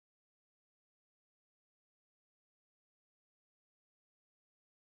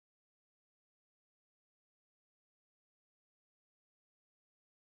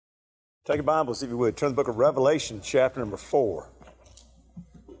Take your Bibles, if you would. Turn to the book of Revelation, chapter number 4.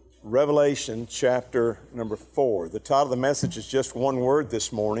 Revelation, chapter number 4. The title of the message is just one word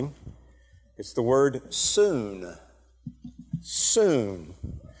this morning. It's the word soon. Soon.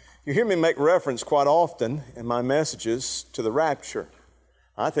 You hear me make reference quite often in my messages to the rapture.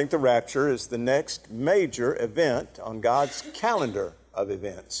 I think the rapture is the next major event on God's calendar of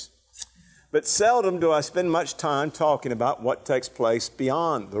events. But seldom do I spend much time talking about what takes place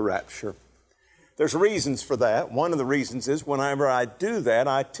beyond the rapture. There's reasons for that. One of the reasons is whenever I do that,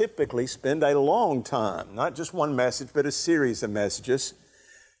 I typically spend a long time, not just one message, but a series of messages,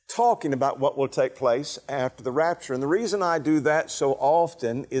 talking about what will take place after the rapture. And the reason I do that so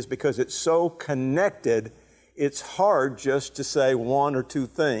often is because it's so connected, it's hard just to say one or two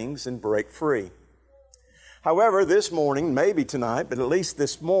things and break free. However, this morning, maybe tonight, but at least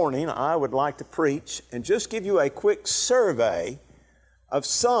this morning, I would like to preach and just give you a quick survey of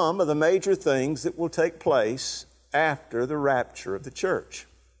some of the major things that will take place after the rapture of the church.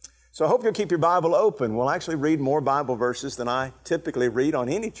 So I hope you'll keep your Bible open. We'll actually read more Bible verses than I typically read on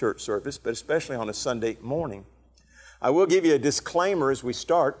any church service, but especially on a Sunday morning. I will give you a disclaimer as we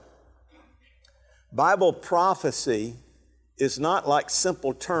start. Bible prophecy is not like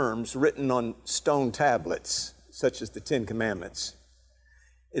simple terms written on stone tablets, such as the Ten Commandments.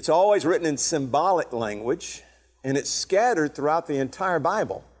 It's always written in symbolic language, and it's scattered throughout the entire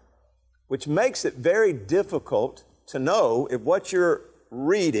Bible, which makes it very difficult to know if what you're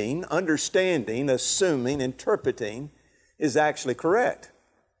reading, understanding, assuming, interpreting is actually correct.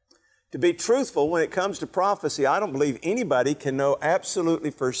 To be truthful, when it comes to prophecy, I don't believe anybody can know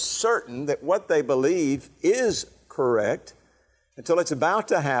absolutely for certain that what they believe is correct until it's about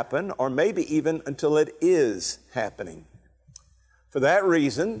to happen, or maybe even until it is happening. For that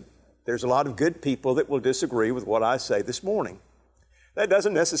reason, there's a lot of good people that will disagree with what I say this morning. That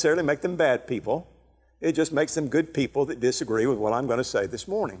doesn't necessarily make them bad people. It just makes them good people that disagree with what I'm going to say this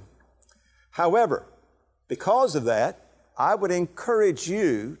morning. However, because of that, I would encourage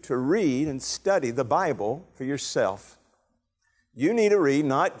you to read and study the Bible for yourself. You need to read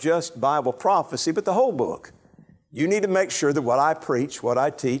not just Bible prophecy, but the whole book. You need to make sure that what I preach, what I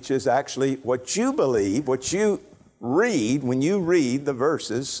teach, is actually what you believe, what you read when you read the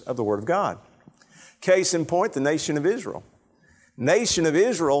verses of the Word of God. Case in point, the nation of Israel. Nation of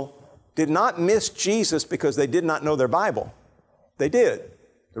Israel did not miss Jesus because they did not know their Bible. They did.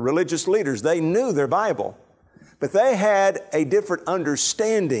 The religious leaders, they knew their Bible. But they had a different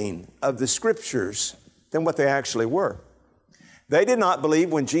understanding of the Scriptures than what they actually were. They did not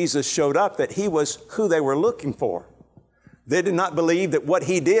believe when Jesus showed up that He was who they were looking for. They did not believe that what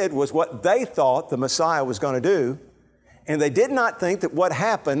He did was what they thought the Messiah was going to do. And they did not think that what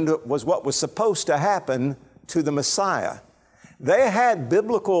happened was what was supposed to happen to the Messiah. They had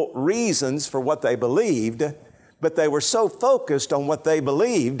biblical reasons for what they believed, but they were so focused on what they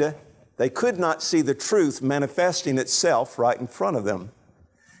believed, they could not see the truth manifesting itself right in front of them.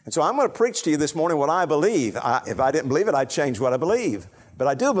 And so I'm going to preach to you this morning what I believe. If I didn't believe it, I'd change what I believe. But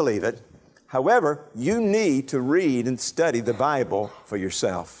I do believe it. However, you need to read and study the Bible for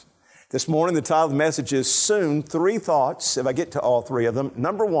yourself. This morning, the title of the message is Soon. 3 thoughts, if I get to all 3 of them.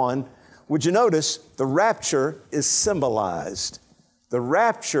 Number 1, would you notice the rapture is symbolized? The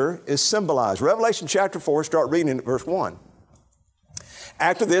rapture is symbolized. Revelation chapter 4, start reading at verse 1.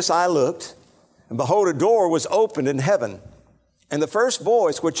 After this I looked, and behold, a door was opened in heaven. And the first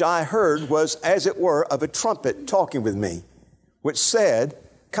voice which I heard was as it were of a trumpet talking with me, which said,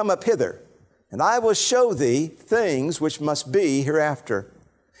 Come up hither, and I will show thee things which must be hereafter.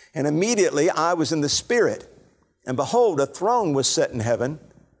 And immediately I was in the Spirit, and behold, a throne was set in heaven,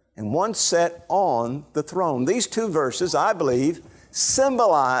 and one sat on the throne. These 2 verses, I believe,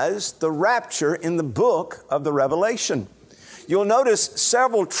 symbolize the rapture in the book of the Revelation. You'll notice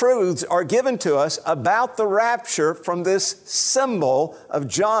several truths are given to us about the rapture from this symbol of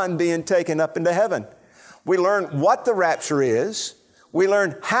John being taken up into heaven. We learn what the rapture is, we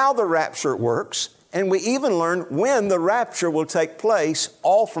learn how the rapture works, and we even learn when the rapture will take place,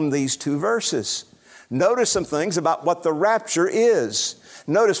 all from these 2 verses. Notice some things about what the rapture is.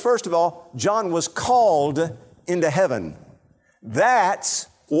 Notice, first of all, John was called into heaven. That's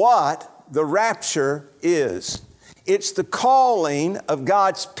what the rapture is. It's the calling of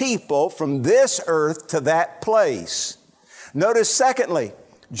God's people from this earth to that place. Notice, secondly,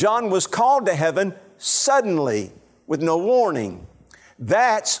 John was called to heaven suddenly with no warning.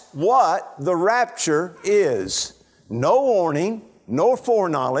 That's what the rapture is. No warning, no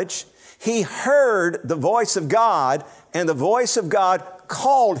foreknowledge. He heard the voice of God, and the voice of God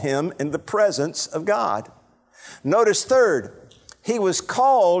called him in the presence of God. Notice third, he was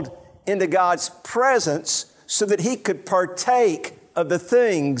called into God's presence so that he could partake of the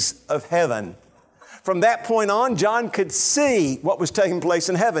things of heaven. From that point on, John could see what was taking place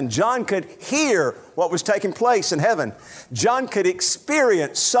in heaven. John could hear what was taking place in heaven. John could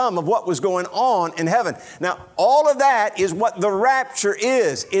experience some of what was going on in heaven. Now, all of that is what the rapture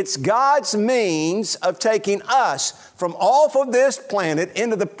is. It's God's means of taking us from off of this planet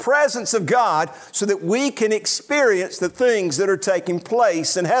into the presence of God so that we can experience the things that are taking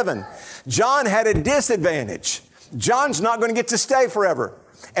place in heaven. John had a disadvantage. John's not going to get to stay forever.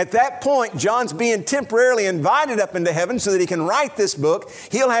 At that point, John's being temporarily invited up into heaven so that he can write this book.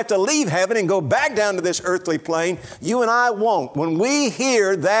 He'll have to leave heaven and go back down to this earthly plane. You and I won't. When we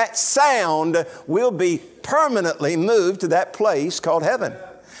hear that sound, we'll be permanently moved to that place called heaven.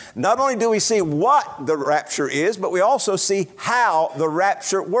 Not only do we see what the rapture is, but we also see how the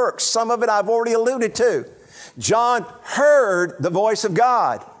rapture works. Some of it I've already alluded to. John heard the voice of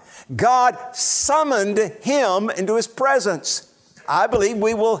God. God summoned him into his presence. I believe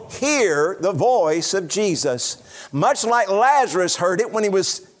we will hear the voice of Jesus. Much like Lazarus heard it when he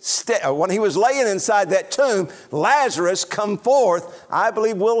was laying inside that tomb, Lazarus come forth. I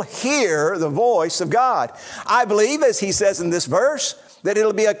believe we'll hear the voice of God. I believe, as he says in this verse, that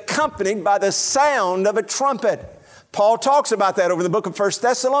it'll be accompanied by the sound of a trumpet. Paul talks about that over the book of 1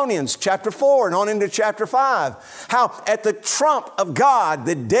 Thessalonians chapter 4 and on into chapter 5. How at the trump of God,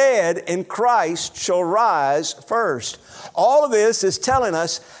 the dead in Christ shall rise first. All of this is telling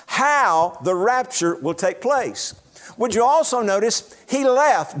us how the rapture will take place. Would you also notice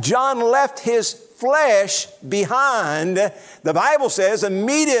John left his flesh behind. The Bible says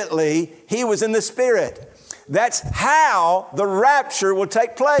immediately he was in the Spirit. That's how the rapture will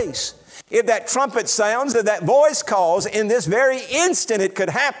take place. If that trumpet sounds, if that voice calls, in this very instant it could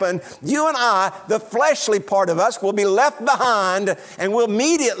happen, you and I, the fleshly part of us, will be left behind and will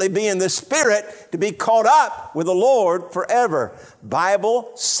immediately be in the Spirit to be caught up with the Lord forever.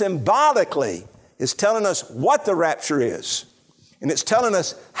 Bible symbolically is telling us what the rapture is, and it's telling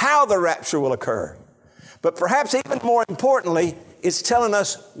us how the rapture will occur. But perhaps even more importantly, it's telling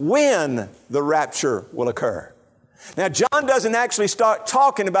us when the rapture will occur. Now, John doesn't actually start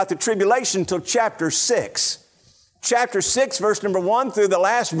talking about the tribulation until chapter 6. Chapter 6, verse number 1 through the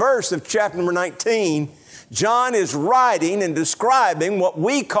last verse of chapter number 19, John is writing and describing what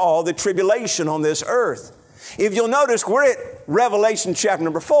we call the tribulation on this earth. If you'll notice, we're at Revelation chapter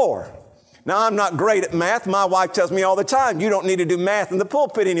number 4. Now, I'm not great at math. My wife tells me all the time, you don't need to do math in the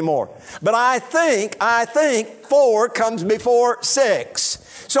pulpit anymore. But I think 4 comes before 6.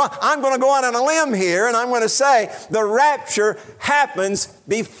 So I'm going to go out on a limb here and I'm going to say the rapture happens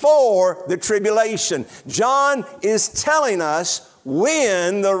before the tribulation. John is telling us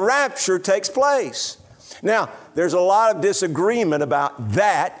when the rapture takes place. Now, there's a lot of disagreement about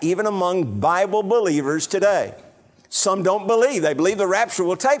that even among Bible believers today. Some don't believe. They believe the rapture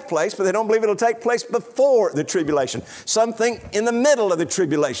will take place, but they don't believe it'll take place before the tribulation. Some think in the middle of the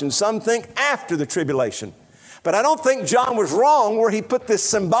tribulation. Some think after the tribulation. But I don't think John was wrong where he put this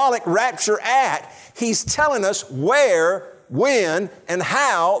symbolic rapture at. He's telling us where, when, and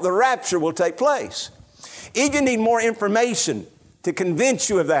how the rapture will take place. If you need more information to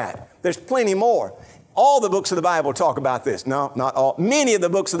convince you of that, there's plenty more. All the books of the Bible talk about this. No, not all. Many of the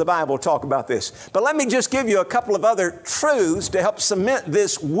books of the Bible talk about this. But let me just give you a couple of other truths to help cement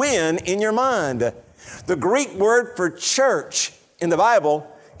this when in your mind. The Greek word for church in the Bible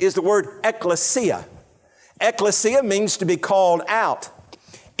is the word ekklesia. Ekklesia means to be called out.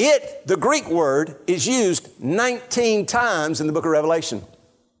 The Greek word, is used 19 times in the book of Revelation.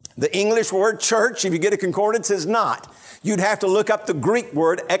 The English word church, if you get a concordance, is not. You'd have to look up the Greek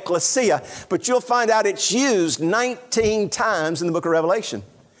word ekklesia, but you'll find out it's used 19 times in the book of Revelation.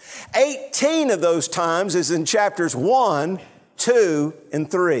 18 of those times is in chapters 1, 2, and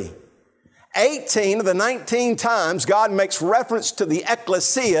 3. 18 of the 19 times God makes reference to the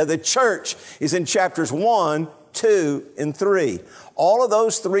ekklesia, the church, is in chapters 1, 2, and 3. All of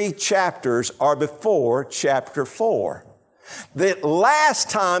those 3 chapters are before chapter 4. The last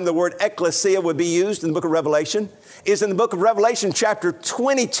time the word ekklesia would be used in the book of Revelation is in the book of Revelation chapter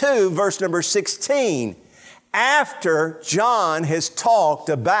 22, verse number 16, after John has talked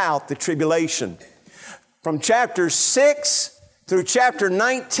about the tribulation. From chapter 6 through chapter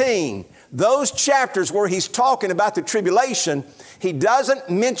 19, those chapters where he's talking about the tribulation, he doesn't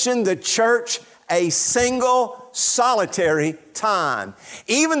mention the church a single solitary time.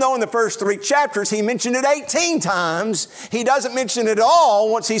 Even though in the first 3 chapters he mentioned it 18 times, he doesn't mention it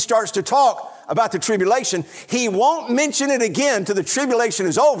all once he starts to talk about the tribulation, he won't mention it again till the tribulation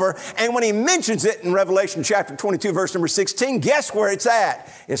is over. And when he mentions it in Revelation chapter 22, verse number 16, guess where it's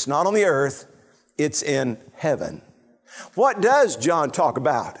at? It's not on the earth. It's in heaven. What does John talk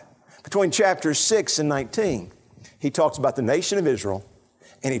about between chapters 6 and 19? He talks about the nation of Israel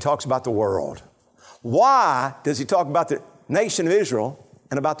and he talks about the world. Why does he talk about the nation of Israel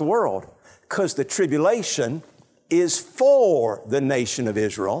and about the world? Because the tribulation is for the nation of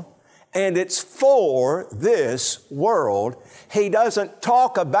Israel and it's for this world. He doesn't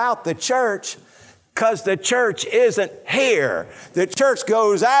talk about the church because the church isn't here. The church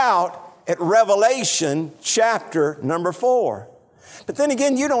goes out at Revelation chapter number 4. But then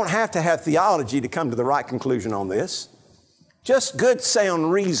again, you don't have to have theology to come to the right conclusion on this. Just good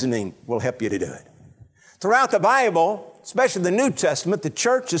sound reasoning will help you to do it. Throughout the Bible, especially the New Testament, the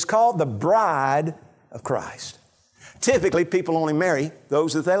church is called the bride of Christ. Typically, people only marry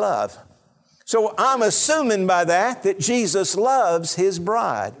those that they love. So I'm assuming by that Jesus loves his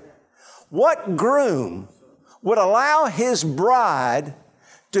bride. What groom would allow his bride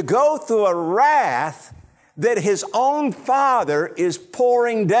to go through a wrath that his own father is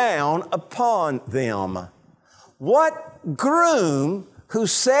pouring down upon them? What groom who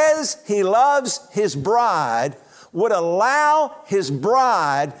says he loves his bride would allow his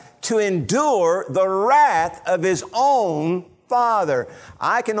bride to endure the wrath of his own father?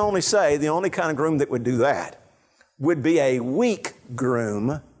 I can only say the only kind of groom that would do that would be a weak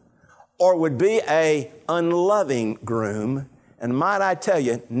groom or would be a unloving groom. And might I tell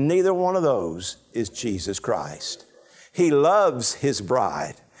you, neither one of those is Jesus Christ. He loves his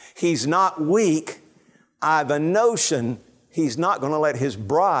bride. He's not weak. I've a notion he's not going to let his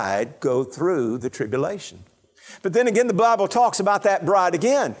bride go through the tribulation. But then again, the Bible talks about that bride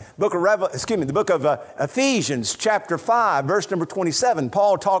again. The book of Ephesians chapter 5, verse number 27.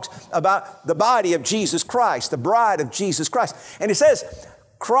 Paul talks about the body of Jesus Christ, the bride of Jesus Christ. And he says,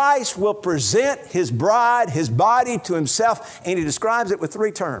 Christ will present his bride, his body to himself, and he describes it with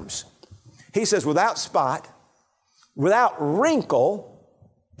 3 terms. He says, without spot, without wrinkle,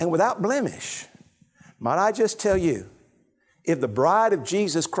 and without blemish. Might I just tell you, if the bride of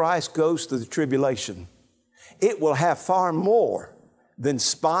Jesus Christ goes through the tribulation, it will have far more than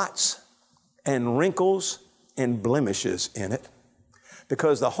spots and wrinkles and blemishes in it.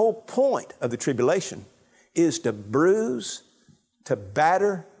 Because the whole point of the tribulation is to bruise, to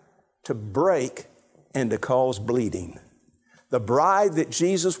batter, to break, and to cause bleeding. The bride that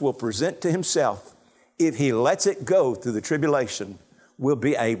Jesus will present to himself, if he lets it go through the tribulation, will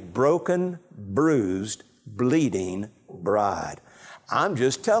be a broken, bruised, bleeding bride. I'm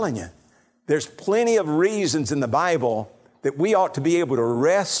just telling you, there's plenty of reasons in the Bible that we ought to be able to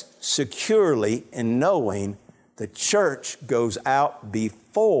rest securely in knowing the church goes out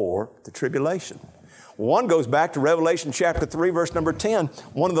before the tribulation. One goes back to Revelation chapter 3, verse number 10.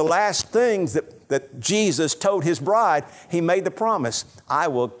 One of the last things that Jesus told his bride, he made the promise, I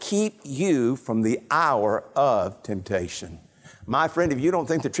will keep you from the hour of temptation. My friend, if you don't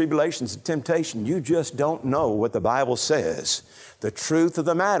think the tribulation is a temptation, you just don't know what the Bible says. The truth of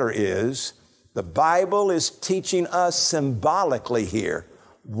the matter is, the Bible is teaching us symbolically here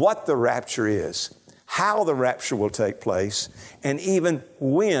what the rapture is, how the rapture will take place, and even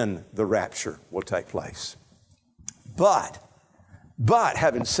when the rapture will take place. But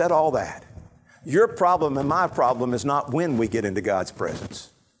having said all that, your problem and my problem is not when we get into God's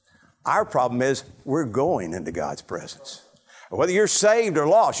presence. Our problem is we're going into God's presence. Whether you're saved or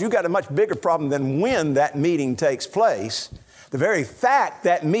lost, you've got a much bigger problem than when that meeting takes place. The very fact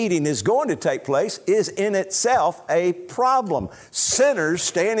that meeting is going to take place is in itself a problem. Sinners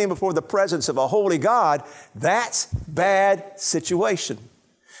standing before the presence of a holy God, that's bad situation.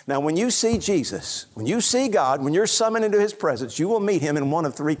 Now, when you see Jesus, when you see God, when you're summoned into his presence, you will meet him in one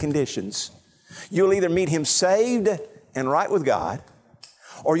of 3 conditions. You'll either meet him saved and right with God,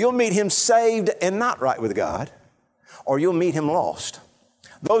 or you'll meet him saved and not right with God, or you'll meet him lost.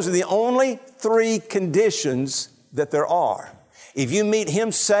 Those are the only 3 conditions that there are. If you meet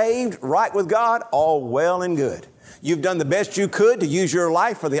him saved, right with God, all well and good. You've done the best you could to use your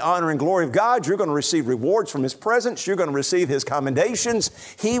life for the honor and glory of God. You're going to receive rewards from his presence. You're going to receive his commendations.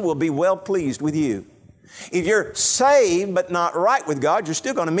 He will be well pleased with you. If you're saved but not right with God, you're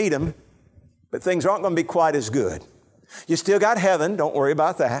still going to meet him, but things aren't going to be quite as good. You still got heaven. Don't worry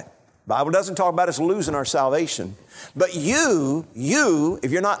about that. The Bible doesn't talk about us losing our salvation. But you,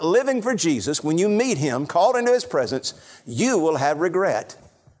 if you're not living for Jesus, when you meet him, called into his presence, you will have regret.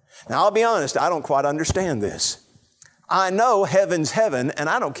 Now, I'll be honest, I don't quite understand this. I know heaven's heaven, and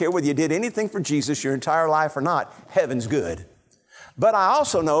I don't care whether you did anything for Jesus your entire life or not, heaven's good. But I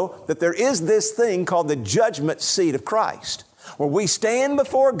also know that there is this thing called the judgment seat of Christ, where we stand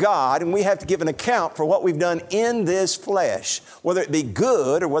before God and we have to give an account for what we've done in this flesh, whether it be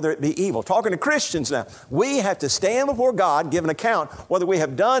good or whether it be evil. Talking to Christians now, we have to stand before God, give an account whether we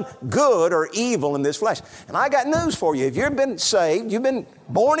have done good or evil in this flesh. And I got news for you. If you've been saved, you've been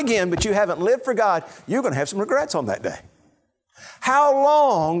born again, but you haven't lived for God, you're going to have some regrets on that day. How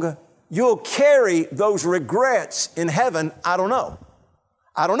long you'll carry those regrets in heaven, I don't know.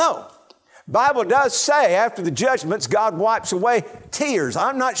 I don't know. Bible does say after the judgments, God wipes away tears.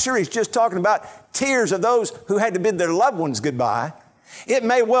 I'm not sure He's just talking about tears of those who had to bid their loved ones goodbye. It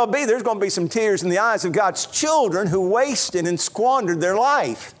may well be there's going to be some tears in the eyes of God's children who wasted and squandered their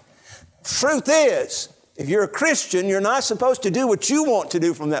life. Truth is, if you're a Christian, you're not supposed to do what you want to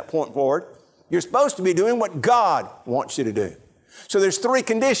do from that point forward. You're supposed to be doing what God wants you to do. So there's 3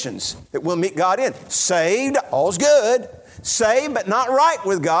 conditions that we'll meet God in. Saved, all's good. Saved, but not right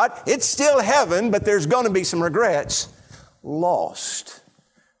with God. It's still heaven, but there's going to be some regrets. Lost.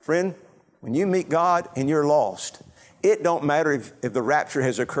 Friend, when you meet God and you're lost, it don't matter if the rapture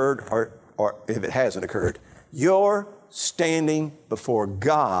has occurred or if it hasn't occurred. You're standing before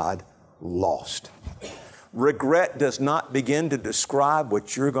God lost. Regret does not begin to describe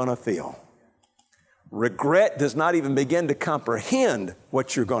what you're going to feel. Regret does not even begin to comprehend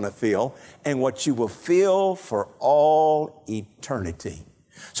what you're going to feel and what you will feel for all eternity.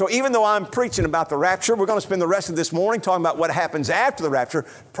 So even though I'm preaching about the rapture, we're going to spend the rest of this morning talking about what happens after the rapture.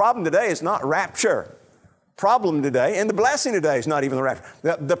 Problem today is not rapture. Problem today, and the blessing today is not even the rapture.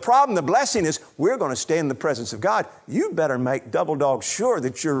 The problem, the blessing is we're going to stand in the presence of God. You better make double dog sure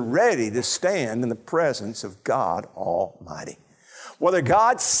that you're ready to stand in the presence of God Almighty. Whether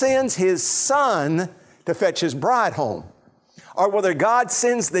God sends His Son to fetch His bride home, or whether God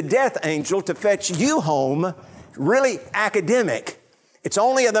sends the death angel to fetch you home, really academic. It's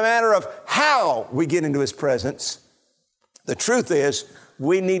only a matter of how we get into His presence. The truth is,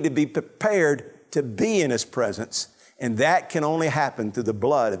 we need to be prepared to be in His presence, and that can only happen through the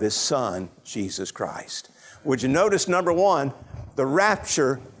blood of His Son, Jesus Christ. Would you notice, number 1, the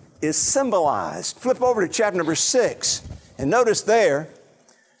rapture is symbolized. Flip over to chapter number 6, and notice there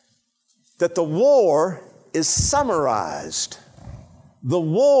that the war is summarized. The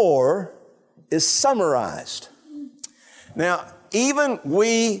war is summarized. Now, even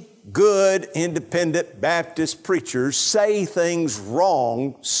we good, independent Baptist preachers say things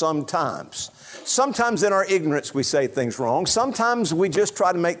wrong sometimes. Sometimes in our ignorance we say things wrong. Sometimes we just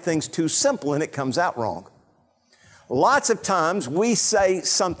try to make things too simple and it comes out wrong. Lots of times we say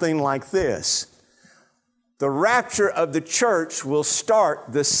something like this: the rapture of the church will start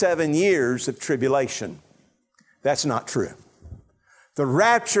the 7 years of tribulation. That's not true. The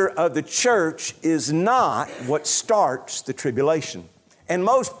rapture of the church is not what starts the tribulation. And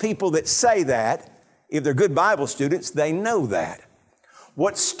most people that say that, if they're good Bible students, they know that.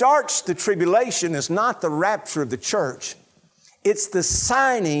 What starts the tribulation is not the rapture of the church. It's the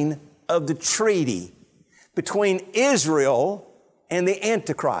signing of the treaty between Israel and the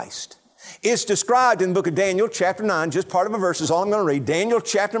Antichrist. It's described in the book of Daniel, chapter 9, just part of a verse is all I'm going to read. Daniel,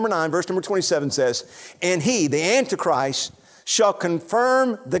 chapter number 9, verse number 27 says, "And he, the Antichrist, shall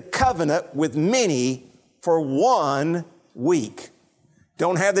confirm the covenant with many for 1 week."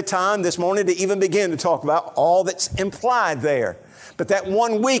 Don't have the time this morning to even begin to talk about all that's implied there. But that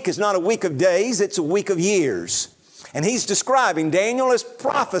 1 week is not a week of days, it's a week of years. And he's describing, Daniel is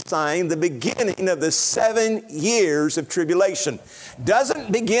prophesying the beginning of the 7 years of tribulation.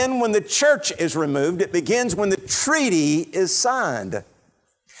 Doesn't begin when the church is removed, it begins when the treaty is signed.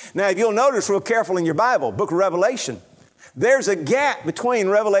 Now, if you'll notice real careful in your Bible, book of Revelation, there's a gap between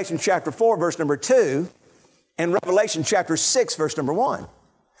Revelation chapter 4, verse number 2, and Revelation chapter 6, verse number 1.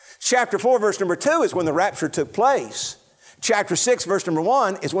 Chapter 4, verse number 2 is when the rapture took place. Chapter 6, verse number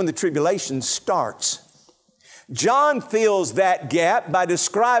 1 is when the tribulation starts. John fills that gap by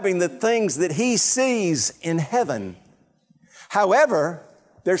describing the things that he sees in heaven. However,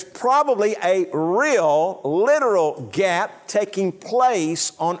 there's probably a real, literal gap taking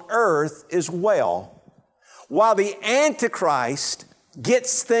place on earth as well. While the Antichrist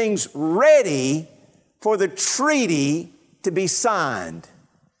gets things ready for the treaty to be signed.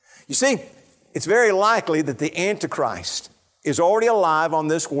 You see, it's very likely that the Antichrist is already alive on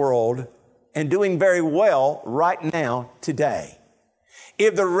this world and doing very well right now today.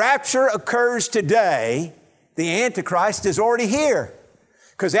 If the rapture occurs today, the Antichrist is already here.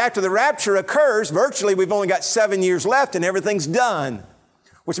 Because after the rapture occurs, virtually we've only got 7 years left and everything's done.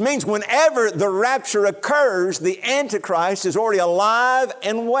 Which means whenever the rapture occurs, the Antichrist is already alive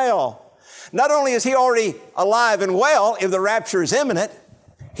and well. Not only is he already alive and well if the rapture is imminent,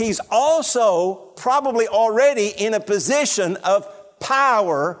 he's also probably already in a position of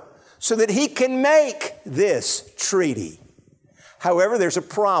power so that he can make this treaty. However, there's a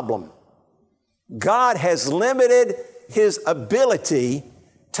problem. God has limited his ability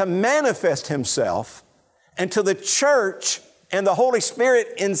to manifest himself until the church and the Holy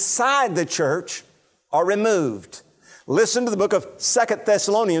Spirit inside the church are removed. Listen to the book of 2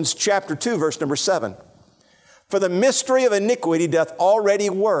 Thessalonians chapter 2, verse number 7. For the mystery of iniquity doth already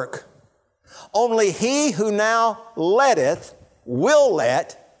work. Only he who now letteth will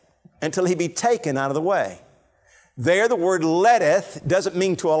let until he be taken out of the way. There, the word letteth doesn't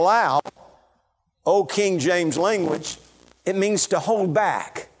mean to allow. Old King James language, it means to hold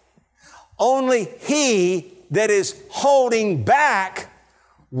back. Only he that is holding back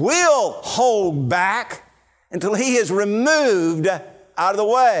will hold back until he is removed out of the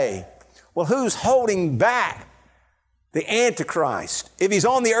way. Well, who's holding back? The Antichrist. If he's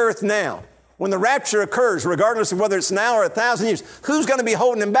on the earth now, when the rapture occurs, regardless of whether it's now or 1,000 years, who's going to be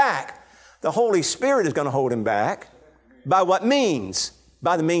holding him back? The Holy Spirit is going to hold him back. By what means?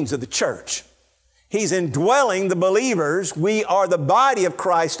 By the means of the church. He's indwelling the believers. We are the body of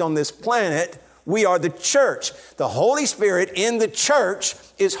Christ on this planet. We are the church. The Holy Spirit in the church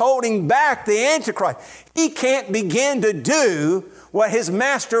is holding back the Antichrist. He can't begin to do what his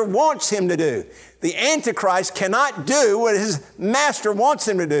master wants him to do. The Antichrist cannot do what his master wants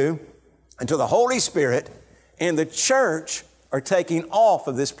him to do until the Holy Spirit and the church are taking off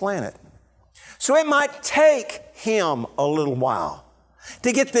of this planet. So it might take him a little while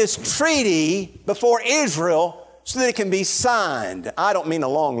to get this treaty before Israel so that it can be signed. I don't mean a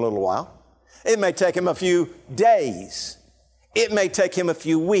long little while. It may take him a few days. It may take him a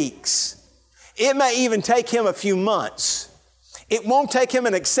few weeks. It may even take him a few months. It won't take him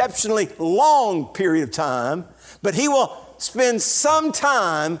an exceptionally long period of time, but he will spend some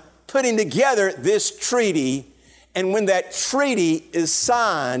time putting together this treaty. And when that treaty is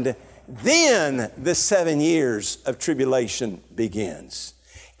signed, then the 7 years of tribulation begins.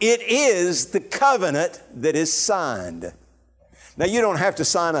 It is the covenant that is signed. Now, you don't have to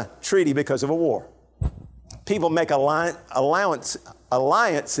sign a treaty because of a war. People make alliances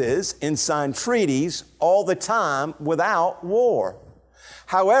and sign treaties all the time without war.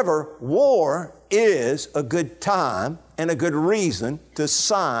 However, war is a good time and a good reason to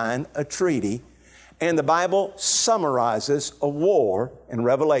sign a treaty. And the Bible summarizes a war in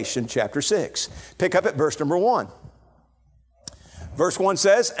Revelation chapter 6. Pick up at verse number 1. Verse 1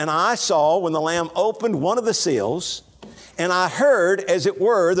 says, And I saw when the Lamb opened one of the seals, and I heard, as it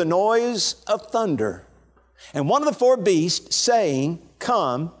were, the noise of thunder. And one of the four beasts saying,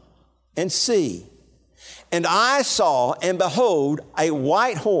 Come and see. And I saw, and behold, a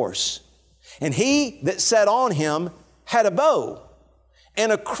white horse. And he that sat on him had a bow,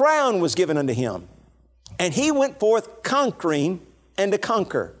 and a crown was given unto him. And he went forth conquering and to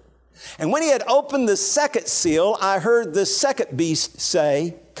conquer. And when he had opened the second seal, I heard the second beast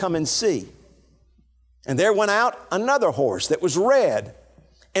say, Come and see. And there went out another horse that was red,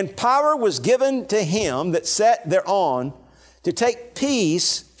 and power was given to him that sat thereon to take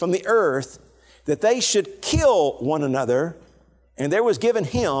peace from the earth, that they should kill one another. And there was given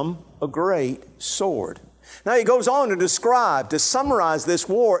him a great sword. Now he goes on to describe, to summarize this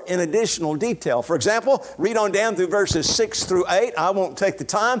war in additional detail. For example, read on down through verses 6 through 8. I won't take the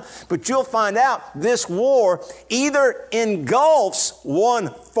time, but you'll find out this war either engulfs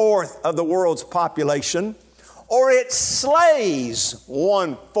 1/4 of the world's population, or it slays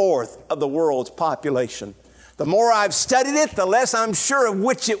 1/4 of the world's population. The more I've studied it, the less I'm sure of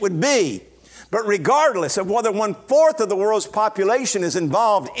which it would be. But regardless of whether 1/4 of the world's population is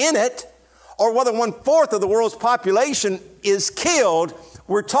involved in it, or whether 1/4 of the world's population is killed,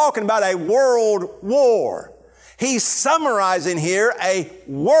 we're talking about a world war. He's summarizing here a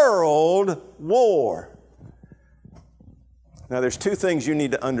world war. Now, there's two things you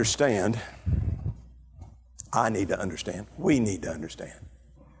need to understand. I need to understand. We need to understand.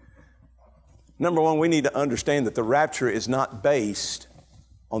 Number one, we need to understand that the rapture is not based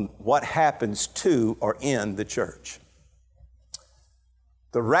on what happens to or in the church.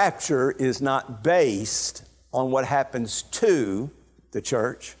 The rapture is not based on what happens to the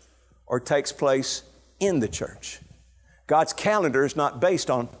church or takes place in the church. God's calendar is not based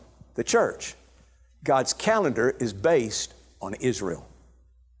on the church. God's calendar is based on Israel.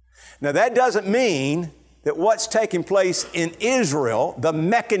 Now, that doesn't mean that what's taking place in Israel, the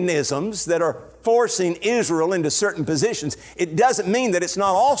mechanisms that are forcing Israel into certain positions, it doesn't mean that it's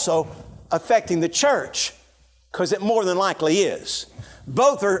not also affecting the church, because it more than likely is.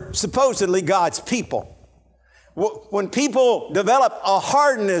 Both are supposedly God's people. When people develop a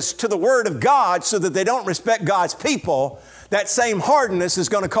hardness to the Word of God so that they don't respect God's people, that same hardness is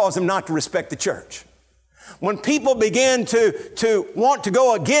going to cause them not to respect the church. When people begin to want to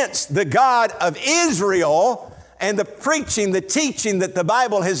go against the God of Israel and the preaching, the teaching that the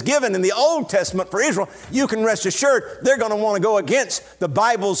Bible has given in the Old Testament for Israel, you can rest assured they're going to want to go against the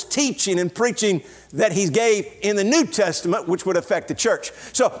Bible's teaching and preaching that He gave in the New Testament, which would affect the church.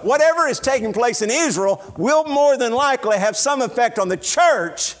 So whatever is taking place in Israel will more than likely have some effect on the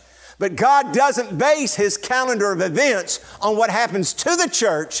church, but God doesn't base His calendar of events on what happens to the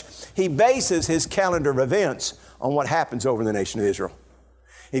church. He bases His calendar of events on what happens over in the nation of Israel.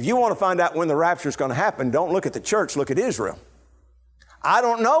 If you want to find out when the rapture is going to happen, don't look at the church, look at Israel. I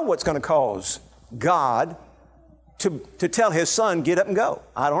don't know what's going to cause God to tell His Son, get up and go.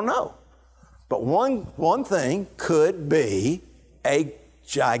 I don't know. But one thing could be a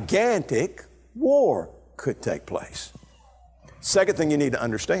gigantic war could take place. Second thing you need to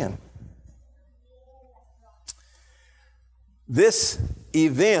understand, this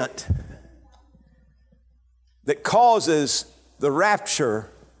event that causes the rapture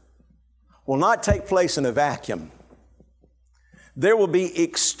will not take place in a vacuum. There will be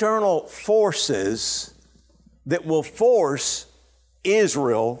external forces that will force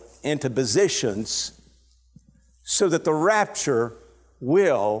Israel into positions so that the rapture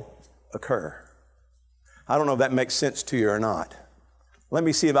will occur. I don't know if that makes sense to you or not. Let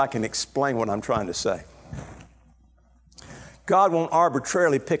me see if I can explain what I'm trying to say. God won't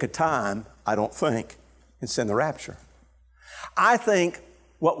arbitrarily pick a time, I don't think, and send the rapture. I think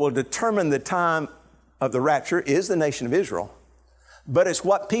what will determine the time of the rapture is the nation of Israel, but it's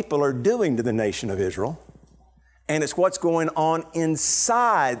what people are doing to the nation of Israel, and it's what's going on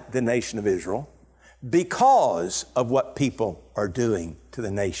inside the nation of Israel because of what people are doing to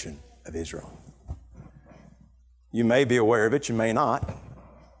the nation of Israel. You may be aware of it, you may not.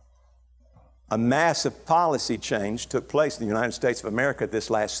 A massive policy change took place in the United States of America this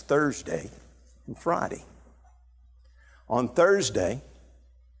last Thursday and Friday. On Thursday,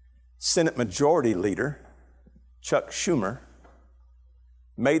 Senate Majority Leader Chuck Schumer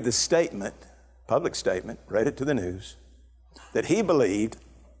made the statement, public statement, read it to the news, that he believed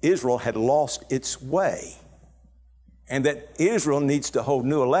Israel had lost its way and that Israel needs to hold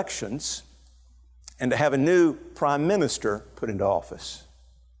new elections and to have a new prime minister put into office.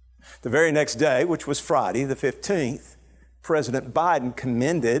 The very next day, which was Friday, the 15th, President Biden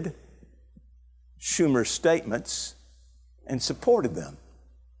commended Schumer's statements and supported them,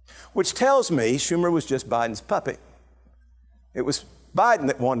 which tells me Schumer was just Biden's puppet. It was Biden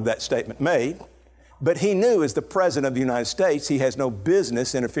that wanted that statement made, but he knew as the President of the United States, he has no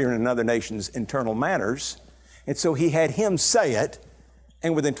business interfering in another nation's internal matters, and so he had him say it,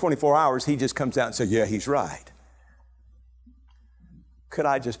 and within 24 hours, he just comes out and says, yeah, he's right. Could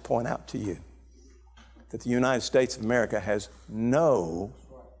I just point out to you that the United States of America has no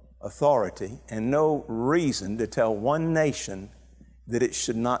authority and no reason to tell one nation that it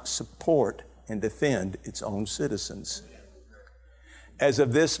should not support and defend its own citizens. As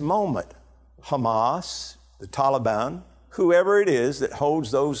of this moment, Hamas, the Taliban, whoever it is that holds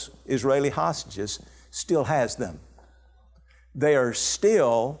those Israeli hostages, still has them. They are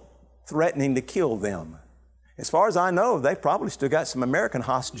still threatening to kill them. As far as I know, they probably still got some American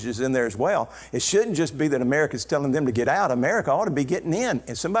hostages in there as well. It shouldn't just be that America's telling them to get out. America ought to be getting in.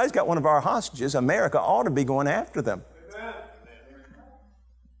 If somebody's got one of our hostages, America ought to be going after them. Amen.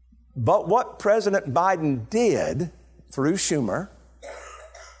 But what President Biden did through Schumer,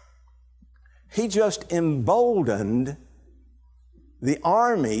 he just emboldened the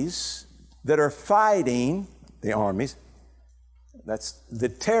armies that are fighting, the armies, that's the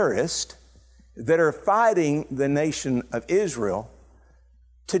terrorists that are fighting the nation of Israel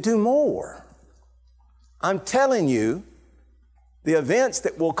to do more. I'm telling you, the events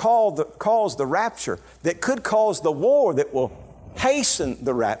that will cause the rapture, that could cause the war that will hasten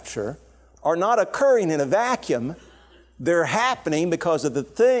the rapture, are not occurring in a vacuum. They're happening because of the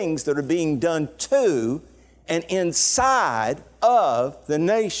things that are being done to and inside of the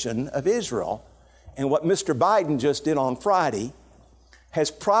nation of Israel. And what Mr. Biden just did on Friday has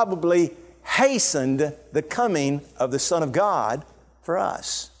probably hastened the coming of the Son of God for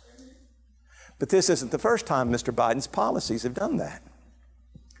us. But this isn't the first time Mr. Biden's policies have done that.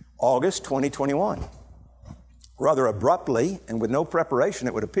 August 2021, rather abruptly and with no preparation,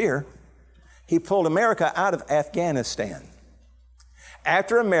 it would appear, he pulled America out of Afghanistan.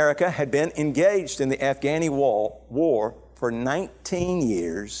 After America had been engaged in the Afghani war for 19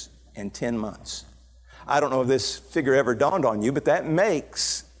 years and 10 months. I don't know if this figure ever dawned on you, but that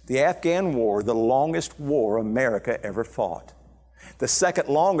makes the Afghan war the longest war America ever fought. The second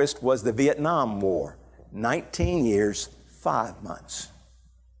longest was the Vietnam War, 19 years, 5 months.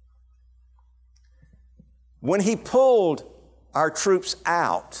 When he pulled our troops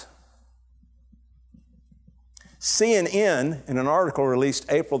out, CNN, in an article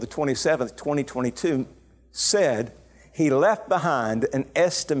released April the 27th, 2022, said he left behind an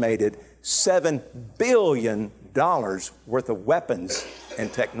estimated $7 billion worth of weapons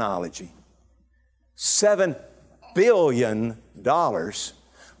and technology. $7 billion,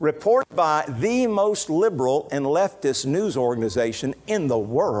 reported by the most liberal and leftist news organization in the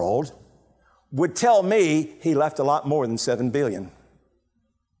world, would tell me he left a lot more than $7 billion.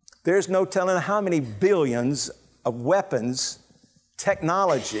 There's no telling how many billions of weapons,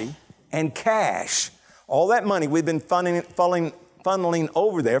 technology, and cash, all that money we've been funneling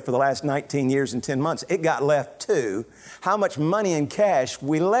over there for the last 19 years and 10 months, it got left too. How much money and cash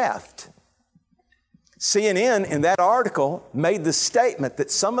we left. CNN in that article made the statement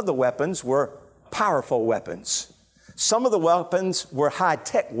that some of the weapons were powerful weapons. Some of the weapons were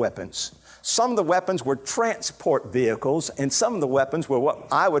high-tech weapons. Some of the weapons were transport vehicles, and some of the weapons were what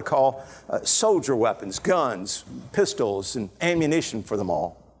I would call soldier weapons, guns, pistols, and ammunition for them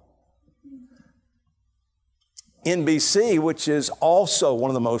all. NBC, which is also one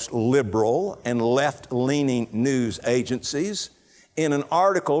of the most liberal and left-leaning news agencies, in an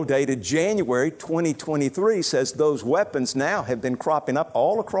article dated January 2023 says those weapons now have been cropping up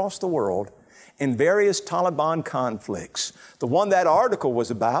all across the world in various Taliban conflicts. The one that article was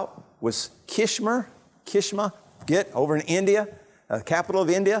about was Kashmir, over in India, capital of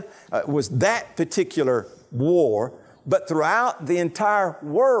India, was that particular war. But throughout the entire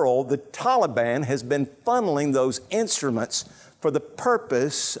world, the Taliban has been funneling those instruments for the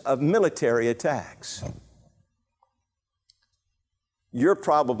purpose of military attacks. You're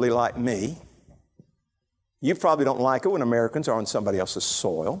probably like me. You probably don't like it when Americans are on somebody else's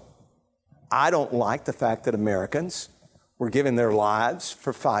soil. I don't like the fact that Americans were giving their lives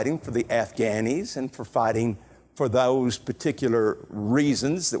for fighting for the Afghanis and for fighting for those particular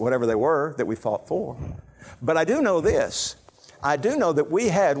reasons, that whatever they were, that we fought for. But I do know this. I do know that we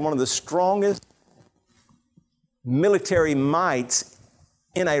had one of the strongest military mights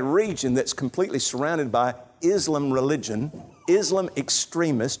in a region that's completely surrounded by Islam religion, Islam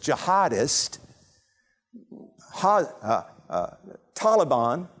extremists, jihadists,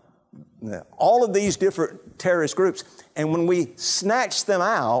 Taliban, all of these different terrorist groups. And when we snatched them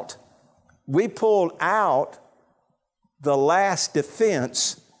out, we pulled out the last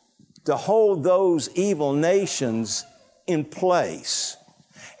defense to hold those evil nations in place.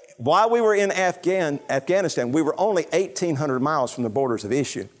 While we were in Afghanistan, we were only 1,800 miles from the borders of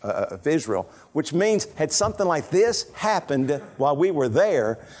Israel, which means had something like this happened while we were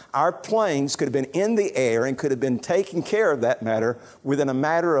there, our planes could have been in the air and could have been taking care of that matter within a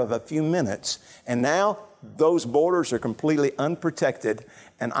matter of a few minutes. And now those borders are completely unprotected.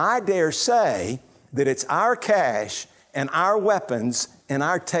 And I dare say that it's our cash and our weapons and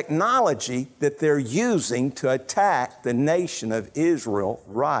our technology that they're using to attack the nation of Israel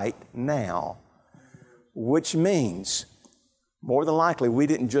right now. Which means, more than likely, we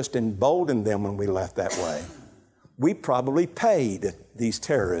didn't just embolden them when we left that way. We probably paid these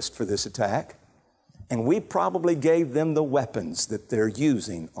terrorists for this attack, and we probably gave them the weapons that they're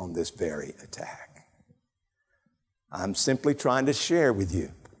using on this very attack. I'm simply trying to share with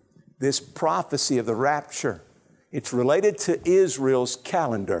you this prophecy of the rapture. It's related to Israel's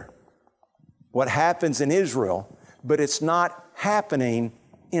calendar, what happens in Israel, but it's not happening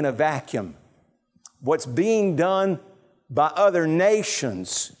in a vacuum. What's being done by other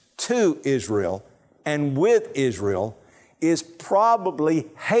nations to Israel and with Israel is probably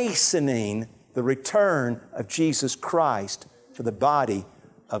hastening the return of Jesus Christ for the body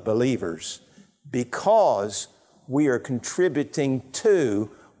of believers, because we are contributing to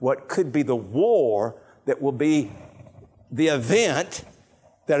what could be the war that will be the event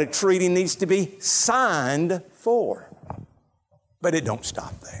that a treaty needs to be signed for. But it don't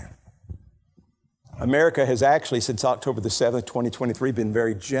stop there. America has actually, since October the 7th, 2023, been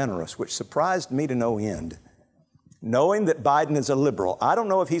very generous, which surprised me to no end. Knowing that Biden is a liberal, I don't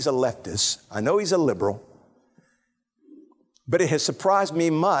know if he's a leftist, I know he's a liberal, but it has surprised me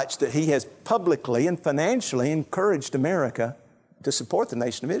much that he has publicly and financially encouraged America to support the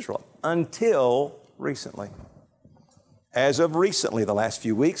nation of Israel until recently. As of recently, the last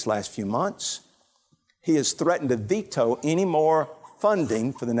few weeks, last few months, he has threatened to veto any more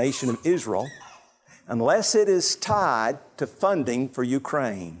funding for the nation of Israel unless it is tied to funding for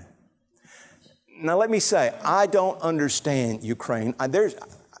Ukraine. Now let me say, I don't understand Ukraine.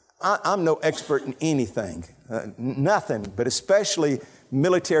 I'm no expert in anything, nothing, but especially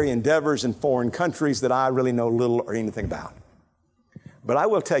military endeavors in foreign countries that I really know little or anything about. But I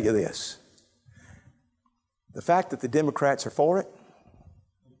will tell you this. The fact that the Democrats are for it,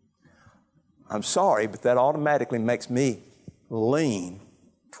 I'm sorry, but that automatically makes me lean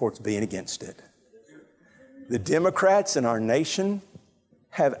towards being against it. The Democrats in our nation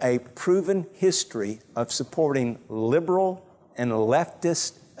have a proven history of supporting liberal and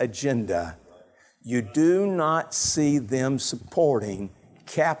leftist agenda. You do not see them supporting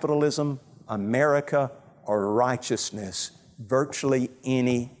capitalism, America, or righteousness, virtually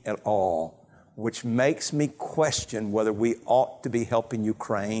any at all, which makes me question whether we ought to be helping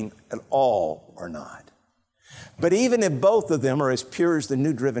Ukraine at all or not. But even if both of them are as pure as the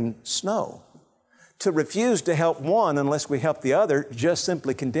new-driven snow, to refuse to help one unless we help the other just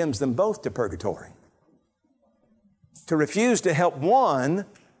simply condemns them both to purgatory. To refuse to help one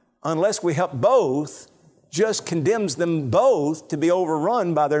unless we help both just condemns them both to be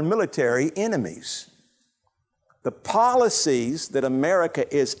overrun by their military enemies. The policies that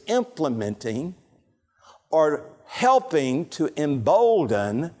America is implementing are helping to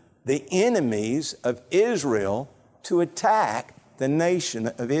embolden the enemies of Israel to attack the nation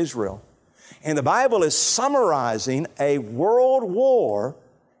of Israel. And the Bible is summarizing a world war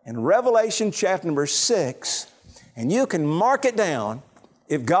in Revelation chapter number 6, and you can mark it down.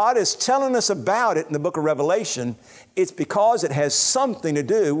 If God is telling us about it in the book of Revelation, it's because it has something to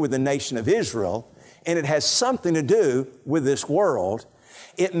do with the nation of Israel, and it has something to do with this world.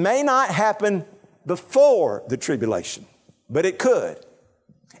 It may not happen before the tribulation, but it could.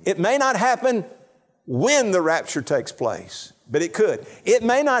 It may not happen when the rapture takes place, but it could. It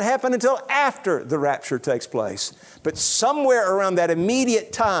may not happen until after the rapture takes place, but somewhere around that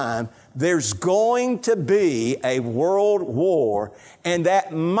immediate time, there's going to be a world war, and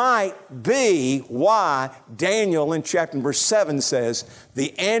that might be why Daniel in chapter number 7 says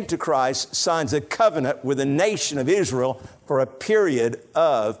the Antichrist signs a covenant with the nation of Israel for a period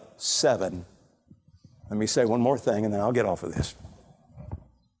of 7. Let me say one more thing and then I'll get off of this.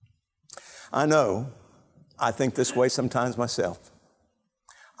 I think this way sometimes myself.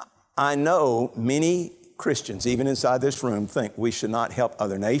 I know many Christians, even inside this room, think we should not help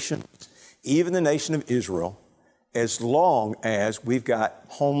other nations, even the nation of Israel, as long as we've got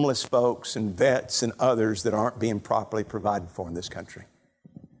homeless folks and vets and others that aren't being properly provided for in this country.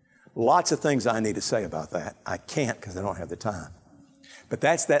 Lots of things I need to say about that. I can't because I don't have the time. But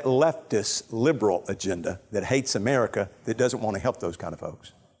that's that leftist liberal agenda that hates America, that doesn't want to help those kind of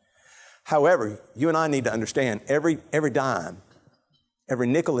folks. However, you and I need to understand every dime, every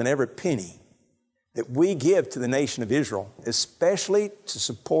nickel and every penny that we give to the nation of Israel, especially to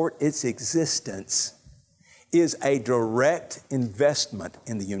support its existence, is a direct investment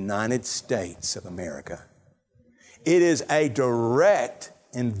in the United States of America. It is a direct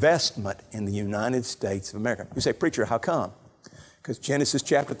investment in the United States of America. You say, preacher, how come? Because Genesis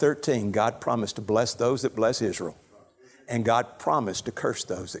chapter 13, God promised to bless those that bless Israel. And God promised to curse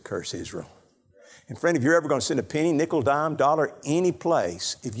those that curse Israel. And friend, if you're ever going to send a penny, nickel, dime, dollar, any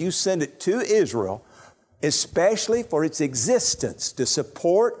place, if you send it to Israel, especially for its existence, to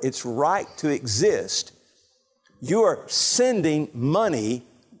support its right to exist, you are sending money,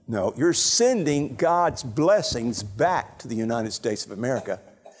 you're sending God's blessings back to the United States of America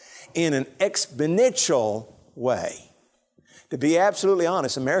in an exponential way. To be absolutely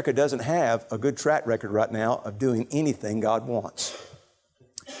honest, America doesn't have a good track record right now of doing anything God wants.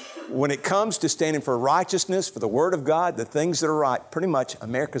 When it comes to standing for righteousness, for the Word of God, the things that are right, pretty much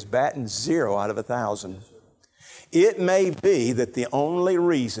America's batting 0 out of 1,000. It may be that the only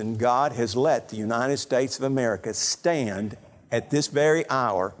reason God has let the United States of America stand at this very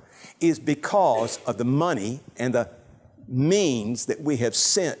hour is because of the money and the means that we have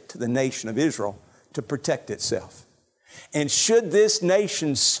sent to the nation of Israel to protect itself. And should this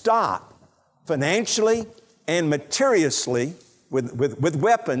nation stop financially and materially with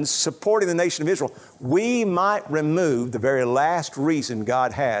weapons supporting the nation of Israel, we might remove the very last reason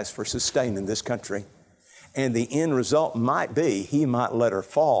God has for sustaining this country. And the end result might be He might let her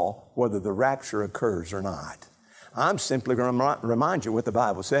fall whether the rapture occurs or not. I'm simply going to remind you what the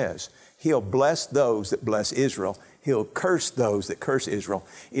Bible says. He'll bless those that bless Israel. He'll curse those that curse Israel.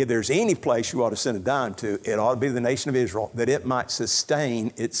 If there's any place you ought to send a dime to, it ought to be the nation of Israel, that it might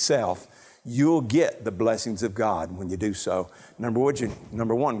sustain itself. You'll get the blessings of God when you do so. Number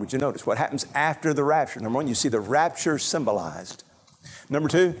one, would you notice what happens after the rapture? Number one, you see the rapture symbolized. Number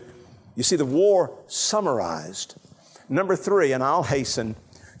two, you see the war summarized. Number three, and I'll hasten,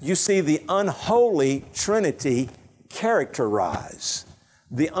 you see the unholy Trinity characterized.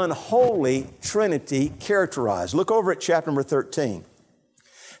 The unholy Trinity characterized. Look over at chapter number 13.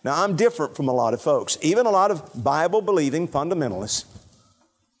 Now, I'm different from a lot of folks, even a lot of Bible-believing fundamentalists.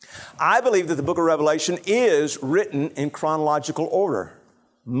 I believe that the book of Revelation is written in chronological order.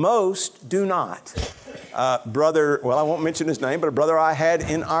 Most do not. Brother, well, I won't mention his name, but a brother I had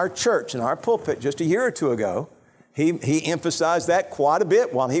in our church, in our pulpit just a year or two ago, he emphasized that quite a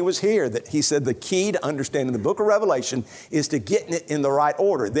bit while he was here, that he said the key to understanding the book of Revelation is to getting it in the right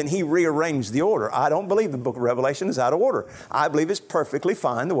order. Then he rearranged the order. I don't believe the book of Revelation is out of order. I believe it's perfectly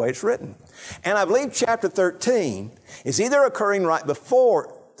fine the way it's written. And I believe chapter 13 is either occurring right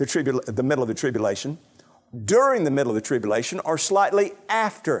before the middle of the tribulation, during the middle of the tribulation, or slightly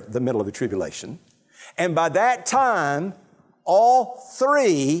after the middle of the tribulation. And by that time, all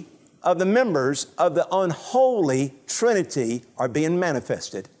three of the members of the unholy Trinity are being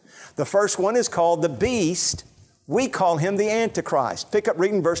manifested. The first one is called the beast. We call him the Antichrist. Pick up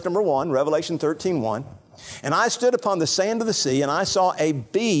reading verse number 1, Revelation 13:1. And I stood upon the sand of the sea, and I saw a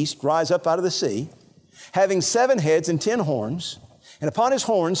beast rise up out of the sea, having 7 heads and 10 horns, and upon his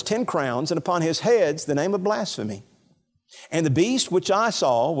horns 10 crowns, and upon his heads the name of blasphemy. And the beast which I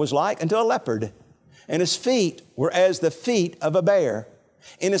saw was like unto a leopard, and his feet were as the feet of a bear,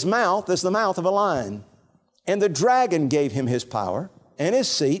 in his mouth as the mouth of a lion. And the dragon gave him his power, and his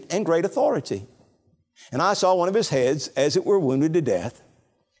seat, and great authority. And I saw one of his heads as it were wounded to death.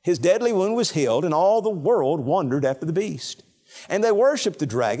 His deadly wound was healed, and all the world wondered after the beast. And they worshiped the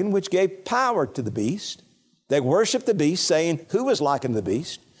dragon, which gave power to the beast. They worshiped the beast, saying, Who is like unto the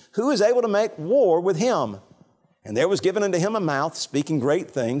beast? Who is able to make war with him? And there was given unto him a mouth, speaking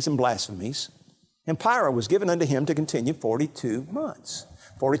great things and blasphemies. And power was given unto him to continue 42 months.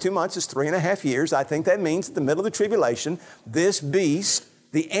 42 months is 3.5 years. I think that means at the middle of the tribulation, this beast,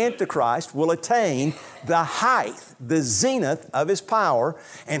 the Antichrist, will attain the height, the zenith of his power,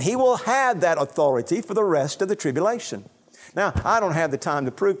 and he will have that authority for the rest of the tribulation. Now, I don't have the time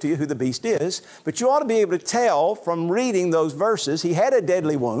to prove to you who the beast is, but you ought to be able to tell from reading those verses. He had a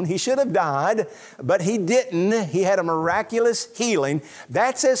deadly wound. He should have died, but he didn't. He had a miraculous healing.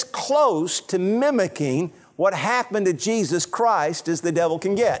 That's as close to mimicking what happened to Jesus Christ as the devil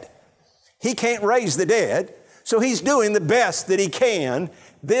can get. He can't raise the dead, so he's doing the best that he can.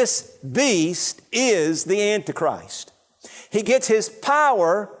 This beast is the Antichrist. He gets his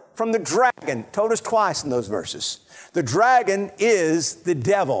power from the dragon, told us twice in those verses. The dragon is the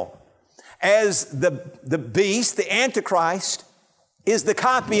devil. As the beast, the Antichrist, is the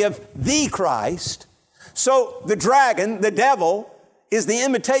copy of the Christ, so the dragon, the devil, is the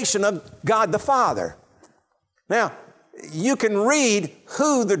imitation of God the Father. Now, you can read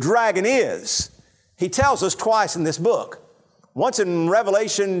who the dragon is. He tells us twice in this book. Once in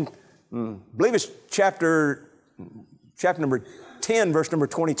Revelation, I believe it's chapter number 10, verse number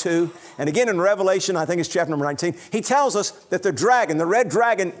 22. And again in Revelation, I think it's chapter number 19. He tells us that the dragon, the red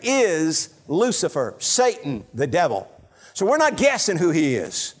dragon, is Lucifer, Satan, the devil. So we're not guessing who he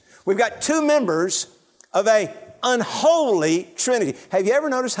is. We've got 2 members of a unholy Trinity. Have you ever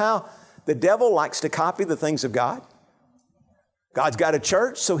noticed how the devil likes to copy the things of God? God's got a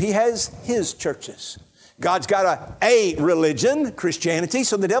church, so he has his churches. God's got a religion, Christianity,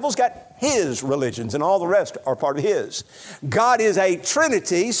 so the devil's got his religions, and all the rest are part of his. God is a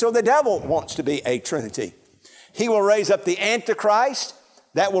Trinity, so the devil wants to be a Trinity. He will raise up the Antichrist.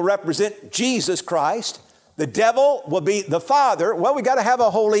 That will represent Jesus Christ. The devil will be the Father. Well, we got to have a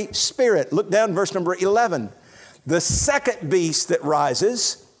Holy Spirit. Look down verse number 11. The second beast that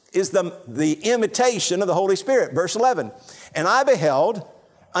rises is the imitation of the Holy Spirit. Verse 11. And I beheld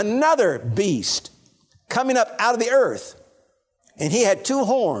another beast coming up out of the earth. And he had 2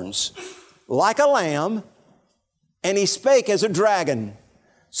 horns like a lamb, and he spake as a dragon.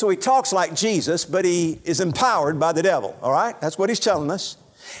 So he talks like Jesus, but he is empowered by the devil. All right? That's what he's telling us.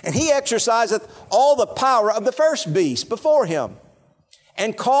 And he exerciseth all the power of the first beast before him,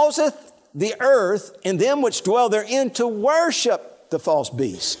 and causeth the earth and them which dwell therein to worship the false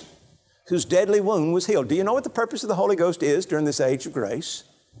beast, whose deadly wound was healed. Do you know what the purpose of the Holy Ghost is during this age of grace?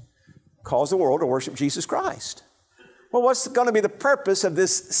 Cause the world to worship Jesus Christ. Well, what's going to be the purpose of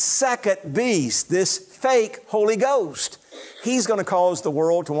this second beast, this fake Holy Ghost? He's going to cause the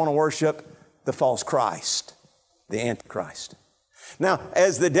world to want to worship the false Christ, the Antichrist. Now,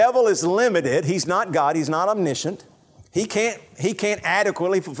 as the devil is limited, he's not God, he's not omniscient. He can't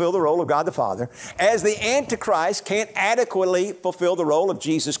adequately fulfill the role of God the Father. As the Antichrist can't adequately fulfill the role of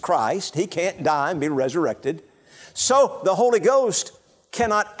Jesus Christ, he can't die and be resurrected. So the Holy Ghost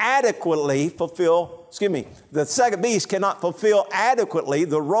cannot adequately fulfill, the second beast cannot fulfill adequately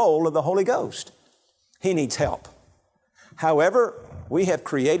the role of the Holy Ghost. He needs help. However, we have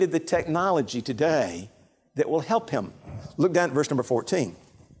created the technology today that will help him. Look down at verse number 14.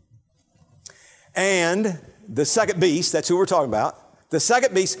 And the second beast, that's who we're talking about, the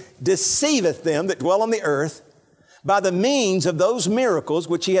second beast deceiveth them that dwell on the earth by the means of those miracles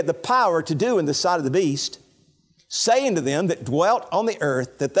which he had the power to do in the sight of the beast, saying to them that dwelt on the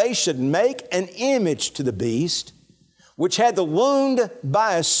earth that they should make an image to the beast, which had the wound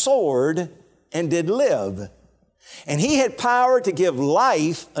by a sword and did live. And he had power to give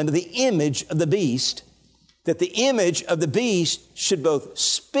life unto the image of the beast, that the image of the beast should both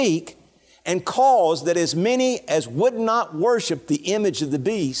speak and cause that as many as would not worship the image of the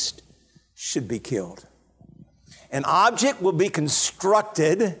beast should be killed. An object will be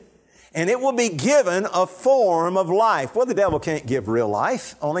constructed and it will be given a form of life. Well, the devil can't give real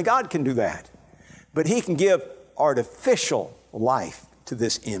life. Only God can do that. But he can give artificial life to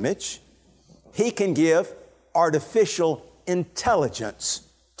this image. He can give artificial intelligence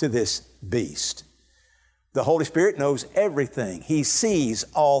to this beast. The Holy Spirit knows everything. He sees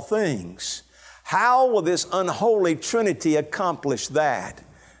all things. How will this unholy Trinity accomplish that?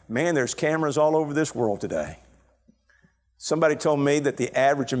 Man, there's cameras all over this world today. Somebody told me that the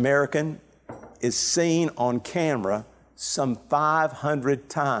average American is seen on camera some 500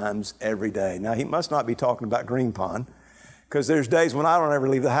 times every day. Now, he must not be talking about Green Pond, because there's days when I don't ever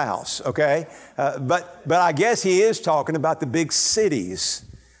leave the house, okay? But I guess he is talking about the big cities.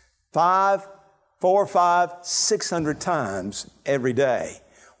 400, 500, 600 times every day.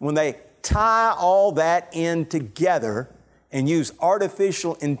 When they tie all that in together and use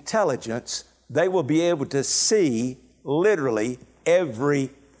artificial intelligence, they will be able to see literally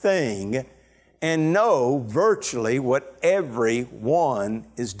everything and know virtually what everyone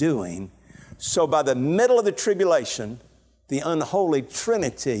is doing. So by the middle of the tribulation, the unholy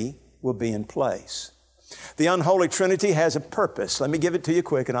Trinity will be in place. The unholy Trinity has a purpose. Let me give it to you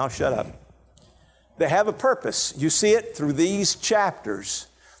quick and I'll shut up. They have a purpose. You see it through these chapters.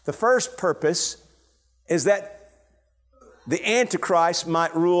 The first purpose is that the Antichrist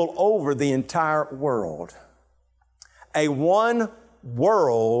might rule over the entire world. A one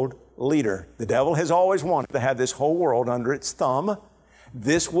world leader. The devil has always wanted to have this whole world under its thumb.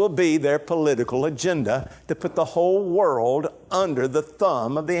 This will be their political agenda, to put the whole world under the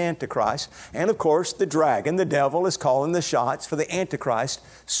thumb of the Antichrist. And of course, the dragon, the devil, is calling the shots for the Antichrist,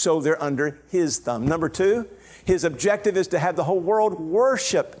 so they're under his thumb. Number two, his objective is to have the whole world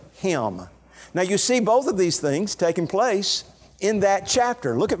worship him. Now you see both of these things taking place in that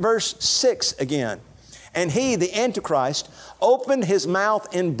chapter. Look at verse 6 again. And he, the Antichrist, opened his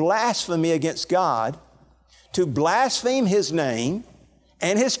mouth in blasphemy against God, to blaspheme his name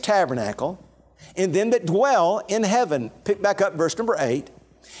and his tabernacle, and them that dwell in heaven. Pick back up verse number 8.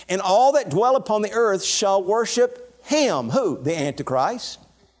 And all that dwell upon the earth shall worship him. Who? The Antichrist,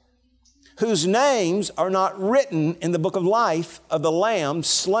 whose names are not written in the book of life of the Lamb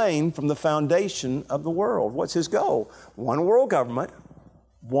slain from the foundation of the world. What's his goal? One world government,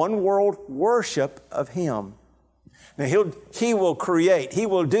 one world worship of him. Now he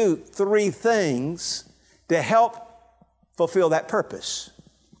will do three things to help fulfill that purpose.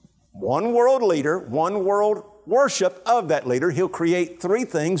 One world leader, one world worship of that leader. He'll create three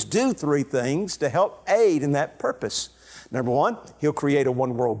things, do three things to help aid in that purpose. Number one, he'll create a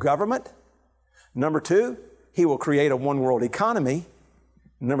one world government. Number two, he will create a one world economy.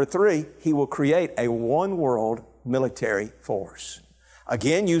 Number three, he will create a one world military force.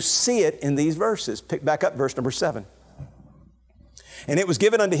 Again, you see it in these verses. Pick back up verse number 7. And it was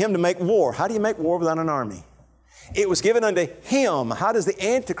given unto him to make war. How do you make war without an army? It was given unto him. How does the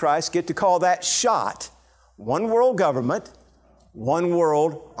Antichrist get to call that shot? One world government, one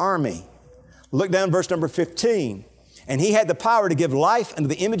world army. Look down verse number 15. And he had the power to give life unto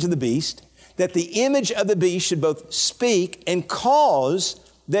the image of the beast, that the image of the beast should both speak and cause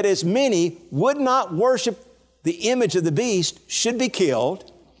that as many would not worship the image of the beast should be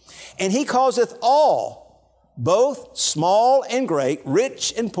killed. And he causeth all, both small and great,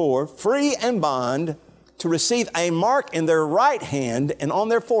 rich and poor, free and bond, to receive a mark in their right hand and on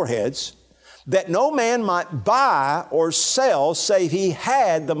their foreheads, that no man might buy or sell save he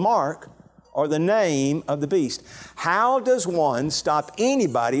had the mark or the name of the beast. How does one stop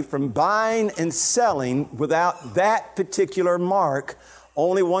anybody from buying and selling without that particular mark?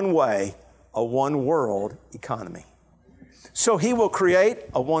 Only one way, a one world economy. So he will create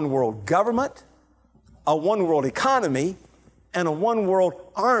a one world government, a one world economy, and a one world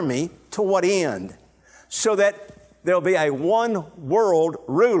army. To what end? So that there'll be a one world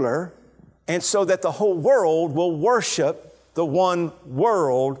ruler, and so that the whole world will worship the one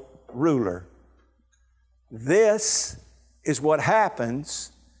world ruler. This is what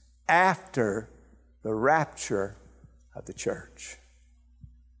happens after the rapture of the church.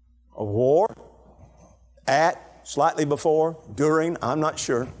 A war, slightly before, during, I'm not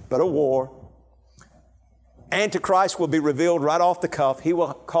sure, but a war. Antichrist will be revealed right off the cuff. He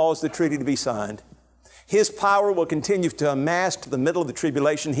will cause the treaty to be signed. His power will continue to amass to the middle of the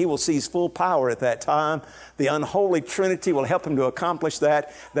tribulation. He will seize full power at that time. The unholy Trinity will help him to accomplish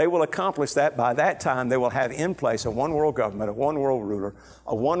that. They will accomplish that. By that time, they will have in place a one world government, a one world ruler,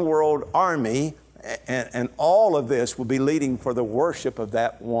 a one world army, and all of this will be leading for the worship of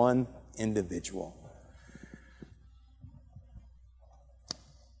that one individual.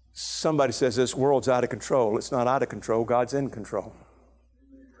 Somebody says this world's out of control. It's not out of control. God's in control.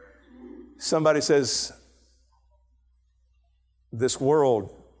 Somebody says this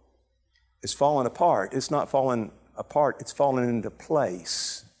world is falling apart. It's not falling apart. It's falling into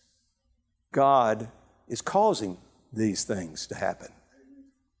place. God is causing these things to happen.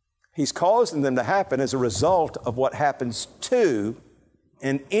 He's causing them to happen as a result of what happens to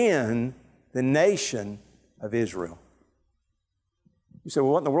and in the nation of Israel. You say,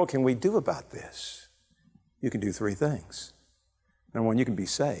 well, what in the world can we do about this? You can do three things. Number one, you can be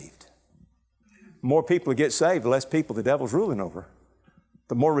saved. The more people get saved, the less people the devil's ruling over.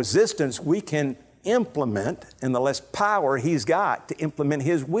 The more resistance we can implement and the less power he's got to implement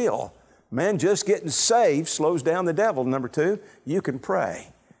his will. Man, just getting saved slows down the devil. Number two, you can pray.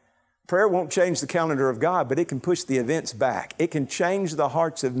 Prayer won't change the calendar of God, but it can push the events back. It can change the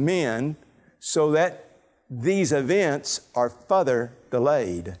hearts of men so that these events are further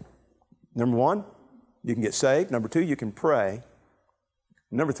delayed. Number one, you can get saved. Number two, you can pray.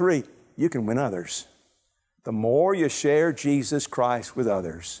 Number three, you can win others. The more you share Jesus Christ with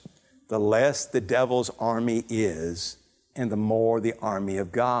others, the less the devil's army is, and the more the army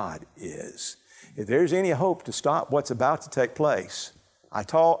of God is. If there's any hope to stop what's about to take place, I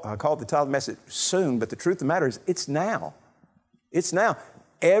called the title of the message soon, but the truth of the matter is it's now. It's now.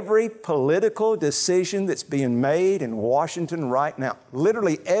 Every political decision that's being made in Washington right now,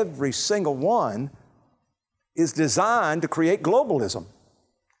 literally every single one, is designed to create globalism,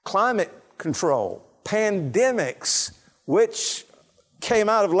 climate control, pandemics, which came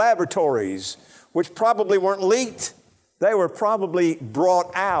out of laboratories, which probably weren't leaked. They were probably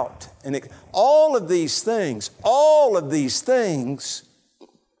brought out. And all of these things,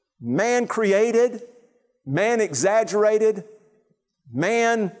 man created, man exaggerated,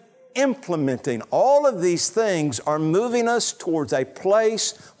 man implementing. All of these things are moving us towards a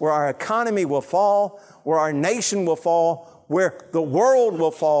place where our economy will fall, where our nation will fall, where the world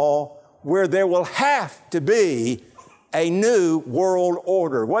will fall, where there will have to be a new world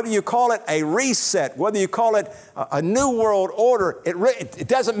order. Whether you call it a reset, whether you call it a new world order, it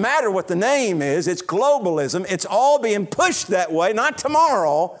doesn't matter what the name is. It's globalism. It's all being pushed that way, not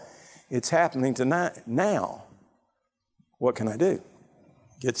tomorrow. It's happening tonight, now. What can I do?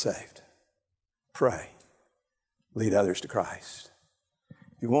 Get saved. Pray. Lead others to Christ.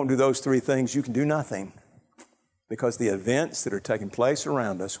 If you won't do those three things, you can do nothing, because the events that are taking place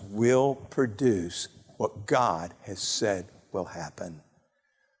around us will produce what God has said will happen.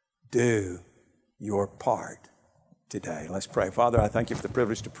 Do your part today. Let's pray. Father, I thank you for the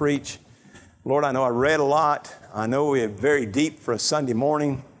privilege to preach. Lord, I know I read a lot. I know we are very deep for a Sunday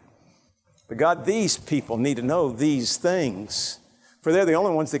morning. But God, these people need to know these things, for they're the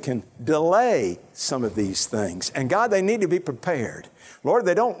only ones that can delay some of these things. And God, they need to be prepared. Lord,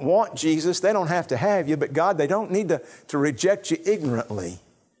 they don't want Jesus. They don't have to have you. But God, they don't need to reject you ignorantly.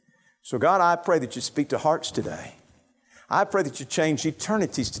 So God, I pray that you speak to hearts today. I pray that you change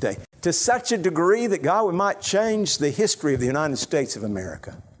eternities today to such a degree that, God, we might change the history of the United States of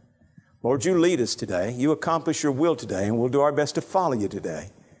America. Lord, you lead us today. You accomplish your will today, and we'll do our best to follow you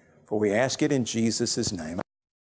today. For we ask it in Jesus' name.